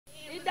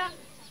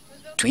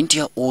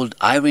20-year-old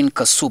Irene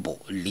Kasubo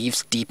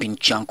lives deep in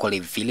Kyankole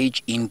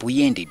village in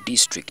Buyende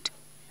district.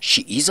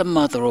 She is a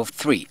mother of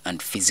 3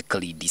 and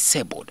physically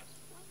disabled.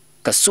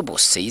 Kasubo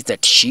says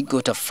that she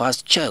got her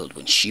first child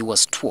when she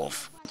was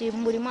 12.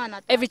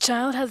 Every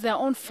child has their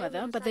own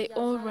father, but they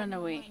all run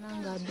away.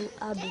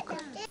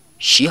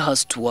 She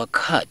has to work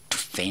hard to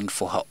fend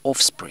for her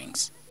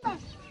offsprings.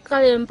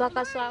 I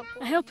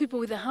help people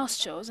with the house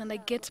chores and I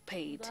get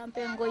paid.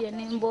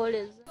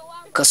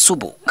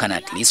 Kasubo can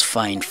at least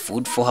find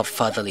food for her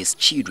fatherless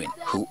children,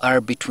 who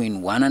are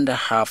between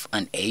 1.5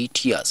 and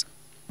 8 years.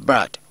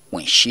 But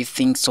when she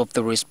thinks of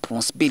the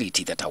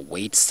responsibility that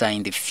awaits her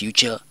in the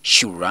future,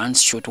 she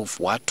runs short of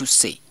what to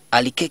say.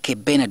 Alikeke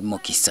Bernard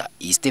Mokisa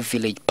is the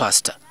village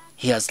pastor.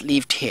 He has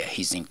lived here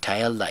his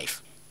entire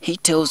life. He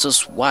tells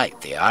us why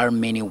there are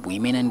many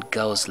women and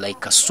girls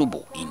like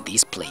Kasubo in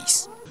this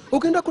place.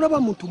 It's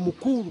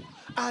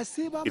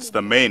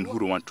the men who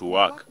don't want to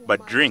work,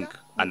 but drink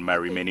and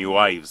marry many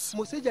wives.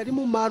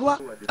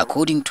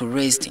 According to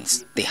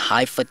residents, the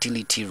high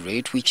fertility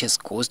rate, which has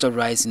caused a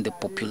rise in the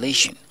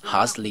population,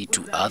 has led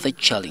to other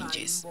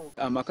challenges.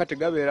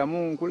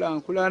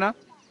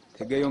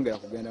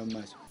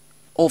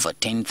 Over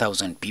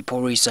 10,000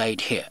 people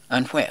reside here,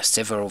 and where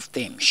several of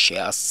them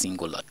share a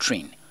single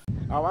latrine.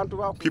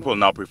 People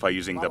now prefer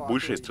using the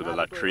bushes to the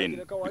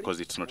latrine because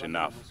it's not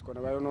enough.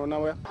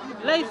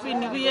 Life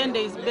in Buyende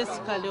is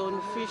basically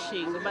on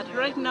fishing, but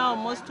right now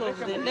most of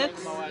the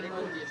lakes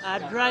are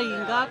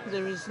drying up.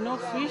 There is no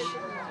fish.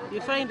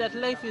 You find that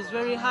life is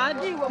very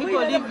hard. People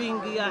living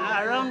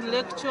around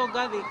Lake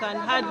Choga, they can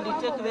hardly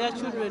take their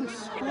children to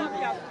school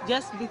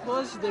just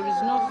because there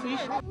is no fish.